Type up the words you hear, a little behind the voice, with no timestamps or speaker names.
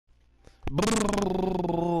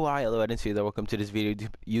Hi, hello, I didn't see you there. Welcome to this video,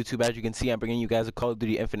 YouTube. As you can see, I'm bringing you guys a Call of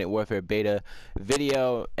Duty Infinite Warfare beta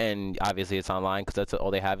video, and obviously it's online because that's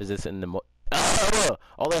all they have is this in the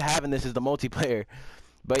all they have in this is the multiplayer.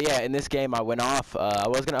 But yeah, in this game I went off. I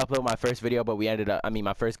was gonna upload my first video, but we ended up,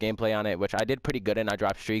 my first gameplay on it, which I did pretty good in. I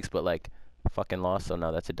dropped streaks, but like fucking lost, so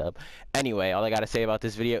no, that's a dub. Anyway, all I gotta say about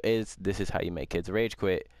this video is this is how you make kids rage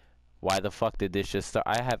quit. Why the fuck did this just start?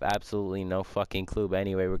 I have absolutely no fucking clue. But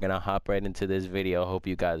anyway, we're gonna hop right into this video. Hope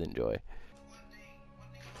you guys enjoy.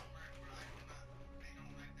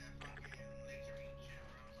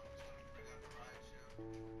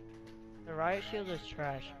 The riot shield is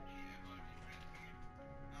trash.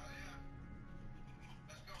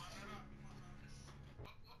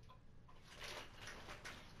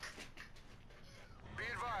 Be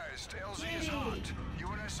advised, LZ is hot.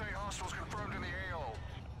 UNSA hostiles confirmed in the AO.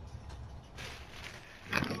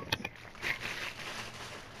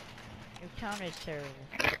 Your count is terrible.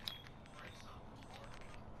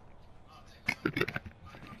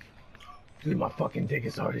 Dude, my fucking dick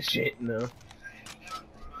is hard as shit, no.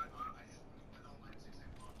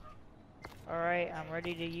 Alright, I'm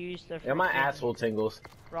ready to use the Yeah, my asshole tingles.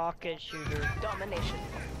 rocket shooter. Domination.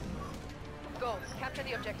 Go, capture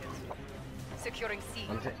the objectives. Securing C.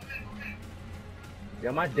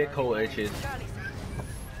 Yeah, my dick hole itches. Charlie.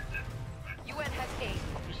 UN has A.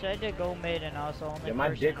 You said to go mid and I was the only Yeah, my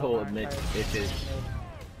person dick on hole our entire itches. team mid.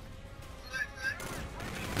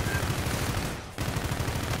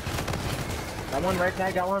 Got one right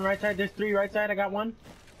side, got one right side. There's three right side, I got one.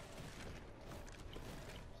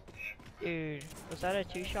 Dude, was that a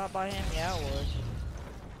two-shot by him? Yeah, it was.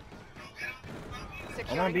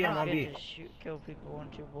 I'm on B, I I'm don't on B. get to kill people in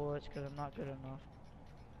 2 bullets because I'm not good enough.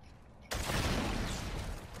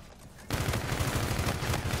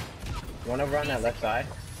 One over on that left side.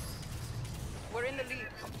 We're in the lead.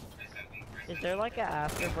 Is there like an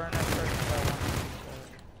afterburner for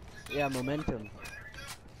Yeah, momentum.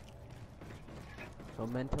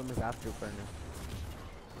 Momentum is afterburner.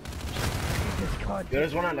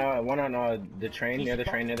 There's one on the train, near the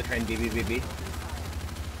train, BBBB.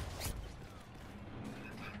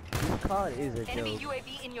 This COD is a Enemy joke.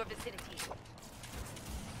 UAV in your vicinity.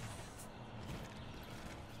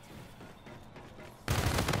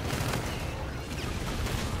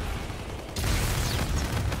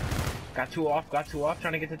 Got two off,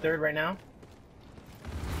 trying to get to third right now.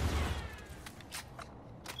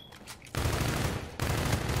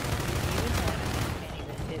 can't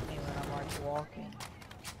even hit me when I'm like walking.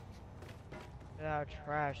 Look how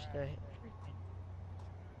trash the freaking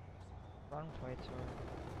run fights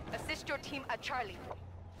are. Assist your team at Charlie.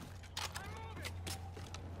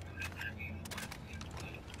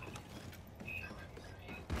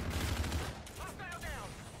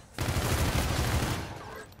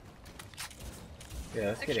 Yeah,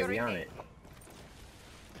 let's get it, we on it.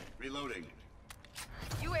 Reloading.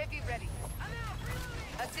 UAV ready.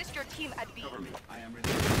 Assist your team at B. Cover me. I am ready.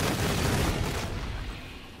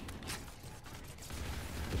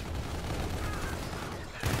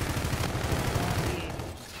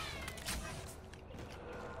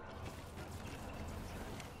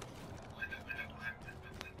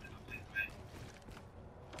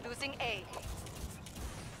 Losing A.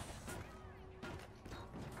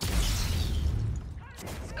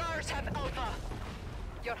 Scars have Alpha.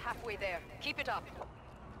 You're halfway there. Keep it up.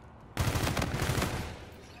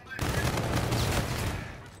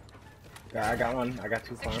 Yeah, I got one. I got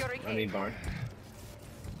two farms. Securing I A. need barn.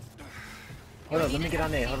 Hold on, let me get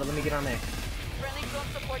on there. Friendly drone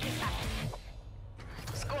support is active.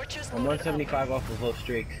 Scorches I'm 175 off of low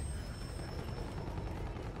streaks.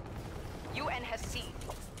 UN has C.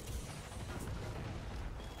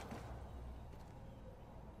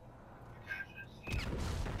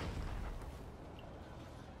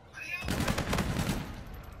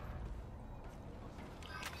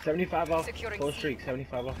 $75 off Securing full C. streak.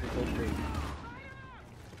 75 off of full streak.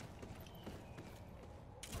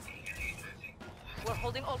 We're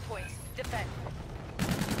holding all points. Defend.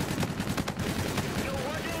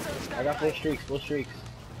 I got full streaks.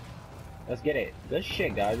 Let's get it. Good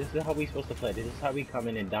shit, guys. This is how we supposed to play. This is how we come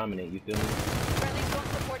in and dominate. You feel me? Friendly drone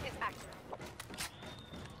support is active.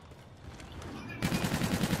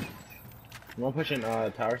 You want pushing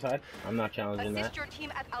tower side? I'm not challenging Assist that. your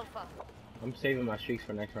team at Alpha. I'm saving my streaks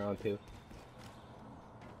for next round too.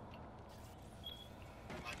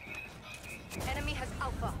 Enemy has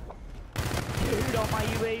Alpha. Dude, on my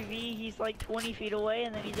UAV, he's like 20 feet away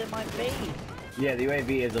and then he's in my face. Yeah, the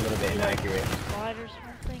UAV is a little bit inaccurate. Slide or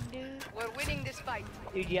something, dude. We're winning this fight.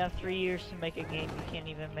 Dude, you have 3 years to make a game. You can't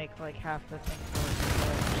even make like half the things.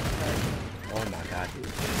 Oh my god,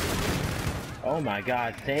 dude. Oh my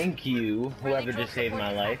god, thank you, whoever just saved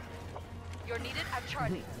my life. You're needed at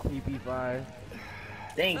Charlie. TP5.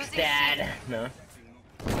 Thanks, Losing Dad. No.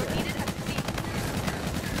 You're needed at C.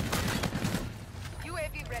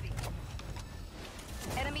 UAV ready.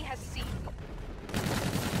 Enemy has C.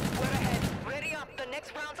 We're ahead. Ready up. The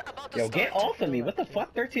next round's about to Yo, start. get off of me. What the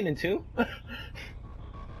fuck? 13 and 2? Look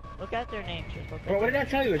at their names. Just look at Bro, what did I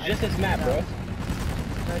tell you? It's just this map, bro.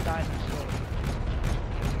 They're dinosaurs.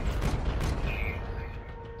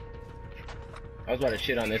 I was about to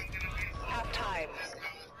shit on this. Half time.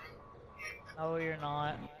 No, you're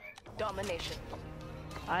not. Domination.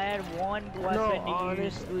 I had one weapon to use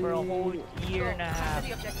honestly. for a whole year and a Go. half. To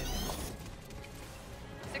the objective.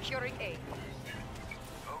 Securing A.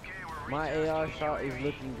 Okay, we're My AR shot is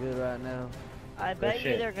looking good right now. I bet you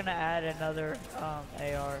shit. they're gonna add another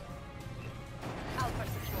AR. Alpha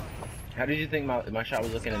secure. How did you think my shot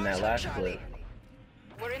was looking in that last clip?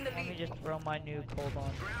 We're in the Let me lead. just throw my nuke. Hold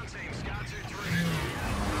on. ground team, Scout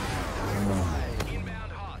 2-3.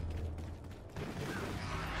 Inbound hot.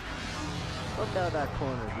 Look out that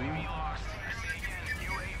corner, dude. UAV lost. Say again,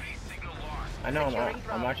 UAV signal lost. I know, Securing I'm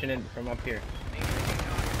Bravo. watching it from up here.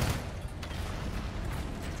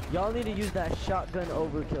 Y'all need to use that shotgun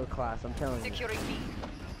overkill class, I'm telling you. Securing B.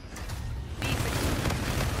 B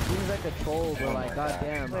secure. Seems like a troll, but Oh like, my God.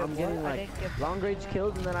 goddamn, Wait, I'm what? getting I like didn't get- long range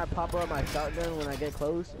kills and then I pop up my shotgun when I get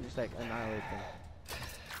close and just like annihilate them.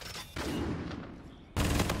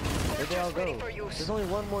 Where'd they all go? Ready for use. There's only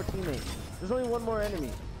one more teammate. There's only one more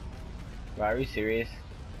enemy. Bro, are you serious?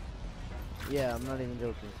 Yeah, I'm not even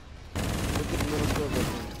joking. Look at the little silver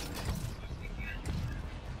thing.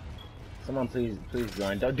 Someone please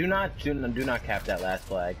join. Do not cap that last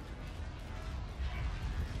flag.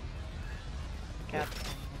 Captain.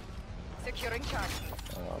 Securing Charlie.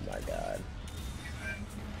 Oh my god.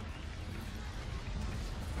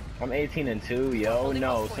 I'm 18 and 2, yo.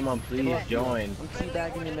 No, someone please join. I'm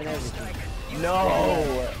teabagging him and everything.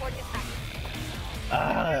 No! Support is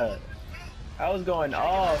active. I was going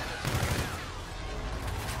off.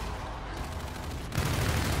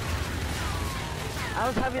 I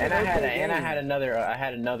was having And an I had okay game. I had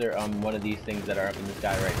another one of these things that are up in the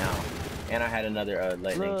sky right now. And I had another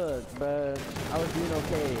lightning. Look, but I was doing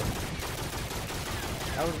okay.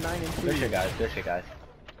 I was 9 and 2. Good shit, guys. Good shit, guys.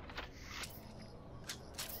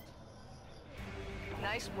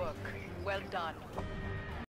 Nice work. Well done.